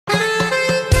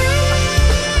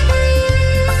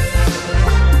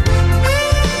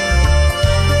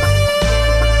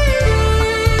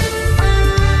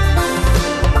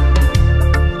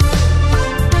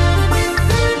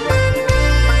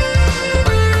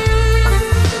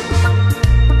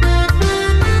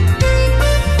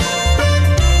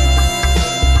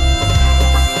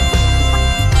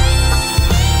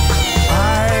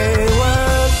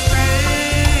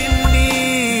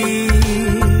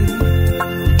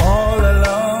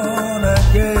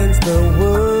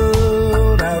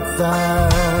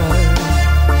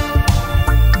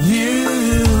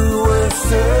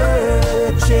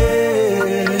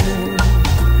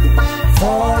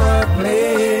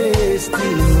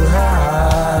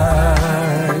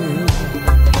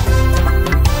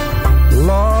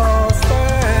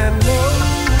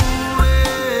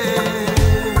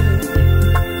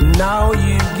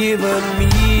given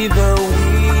me the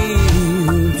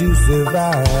will to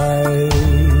survive.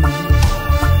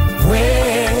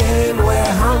 When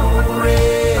we're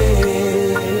hungry,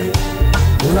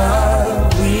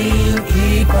 love will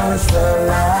keep us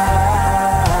alive.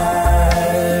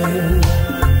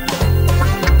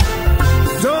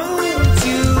 Don't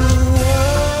you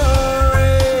worry,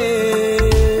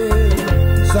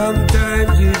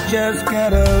 sometimes you just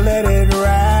gotta let it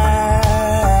ride.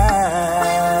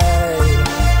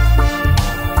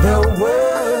 The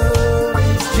world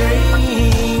is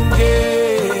changing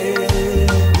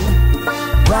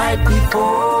right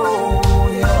before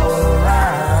your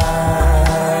eyes.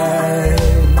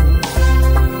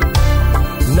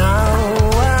 Now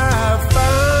I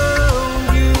found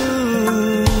you,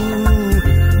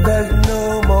 there's no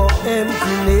more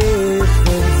emptiness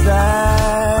inside.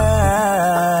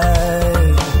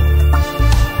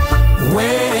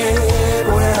 When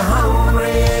we're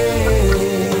hungry,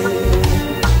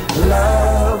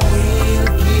 love will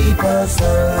keep us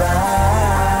alive.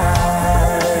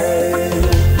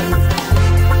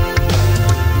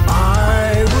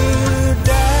 I would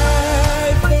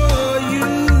die for you,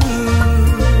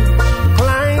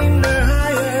 climb the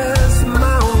highest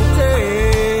mountain.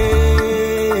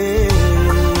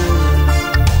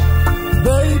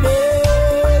 Baby,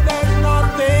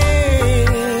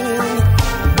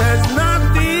 there's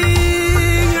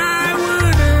nothing I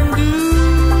wouldn't do.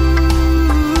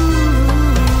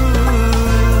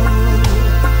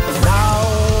 Now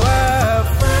I've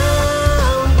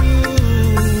found you,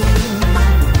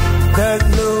 there's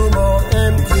no more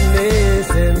emptiness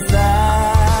inside.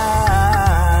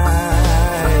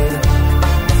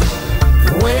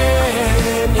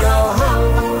 When you're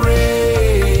hungry,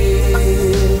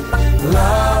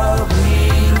 love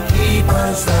will keep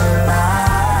us alive.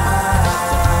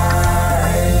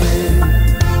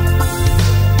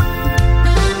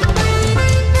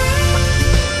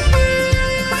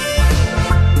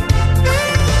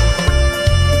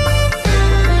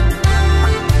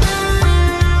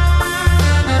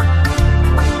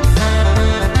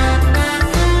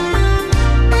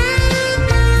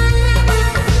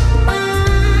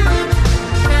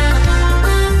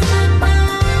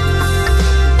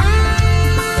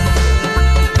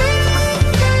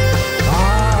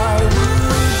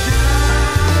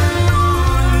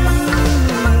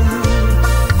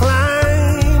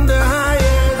 Climb the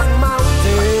highest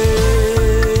mountain.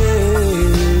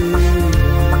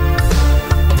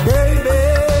 Baby,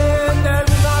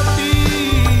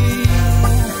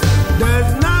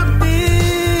 there's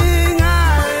nothing I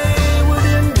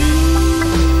wouldn't do.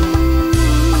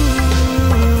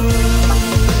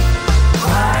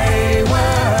 I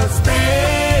was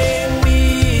standing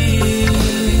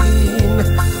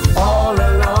all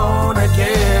alone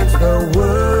against the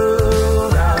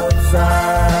world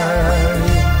outside.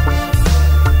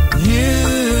 You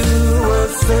were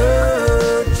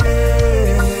searching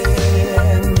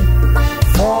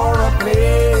for a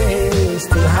place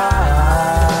to hide.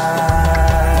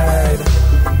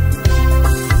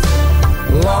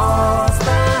 Lost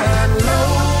and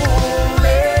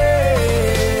lonely,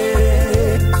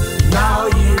 now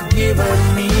you've given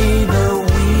me the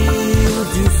will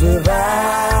to survive.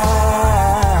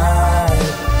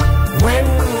 When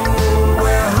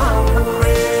we're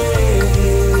hungry,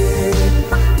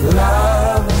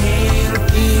 love will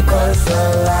keep us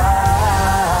alive.